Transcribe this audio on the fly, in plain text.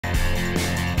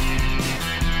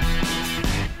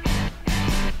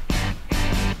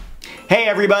Hey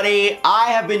everybody! I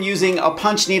have been using a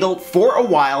punch needle for a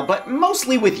while, but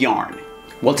mostly with yarn.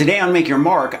 Well, today on Make Your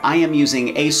Mark, I am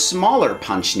using a smaller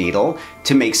punch needle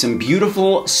to make some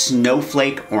beautiful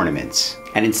snowflake ornaments.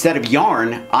 And instead of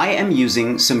yarn, I am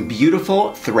using some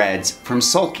beautiful threads from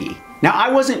Sulky. Now,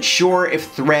 I wasn't sure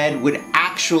if thread would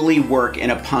actually work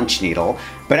in a punch needle,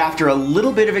 but after a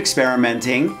little bit of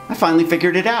experimenting, I finally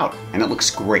figured it out, and it looks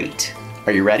great.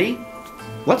 Are you ready?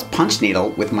 Let's punch needle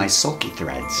with my Sulky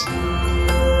threads.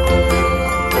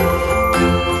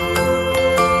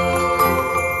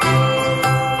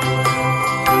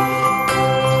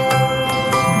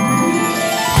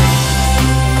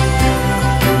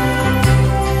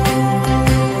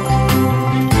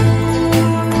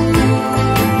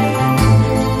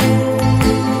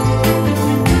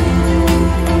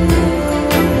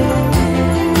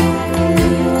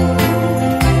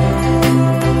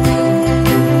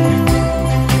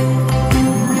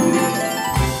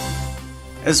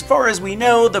 As far as we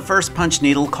know, the first punch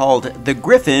needle, called the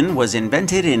Griffin, was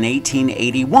invented in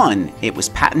 1881. It was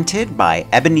patented by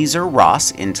Ebenezer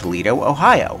Ross in Toledo,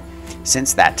 Ohio.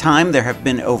 Since that time, there have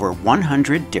been over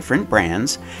 100 different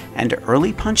brands, and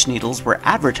early punch needles were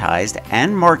advertised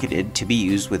and marketed to be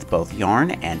used with both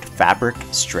yarn and fabric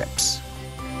strips.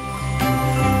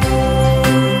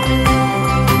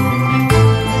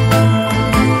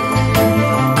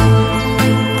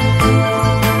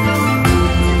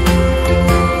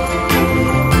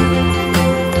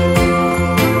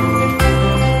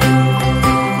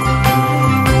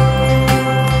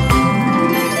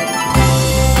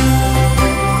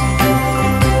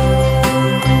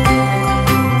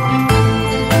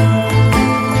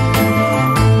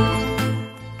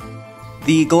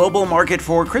 The global market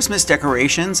for Christmas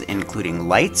decorations, including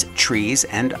lights, trees,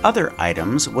 and other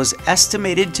items, was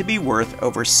estimated to be worth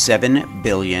over $7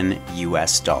 billion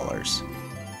US.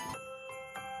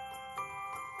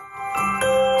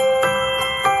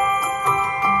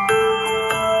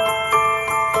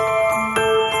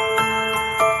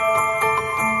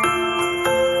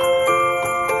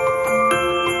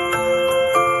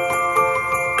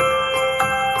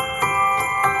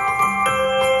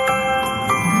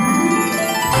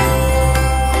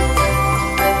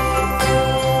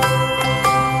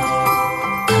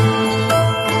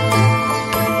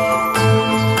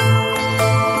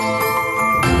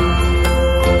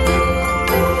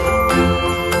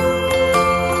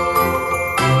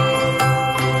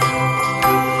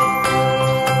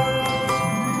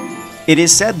 It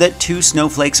is said that two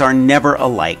snowflakes are never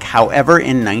alike. However,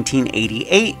 in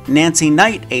 1988, Nancy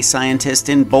Knight, a scientist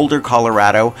in Boulder,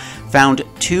 Colorado, found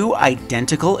two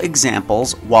identical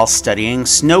examples while studying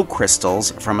snow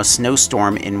crystals from a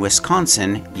snowstorm in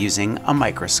Wisconsin using a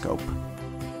microscope.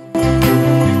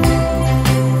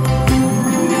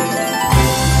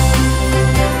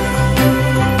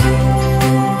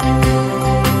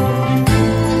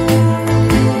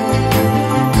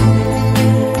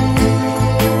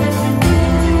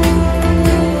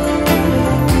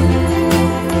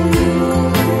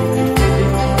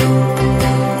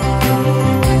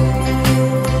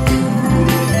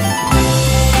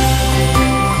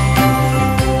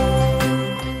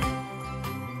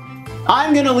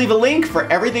 I'm going to leave a link for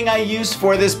everything I used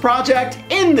for this project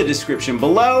in the description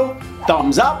below.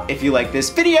 Thumbs up if you like this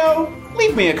video,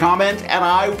 leave me a comment, and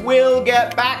I will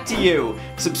get back to you.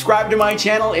 Subscribe to my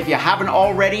channel if you haven't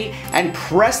already, and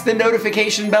press the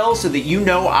notification bell so that you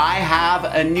know I have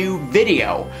a new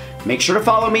video. Make sure to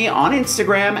follow me on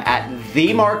Instagram at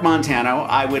Mark Montano.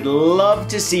 I would love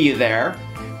to see you there.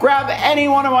 Grab any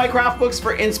one of my craft books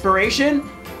for inspiration.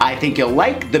 I think you'll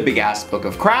like the Big Ass Book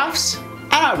of Crafts.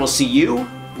 And I will see you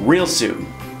real soon.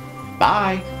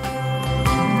 Bye.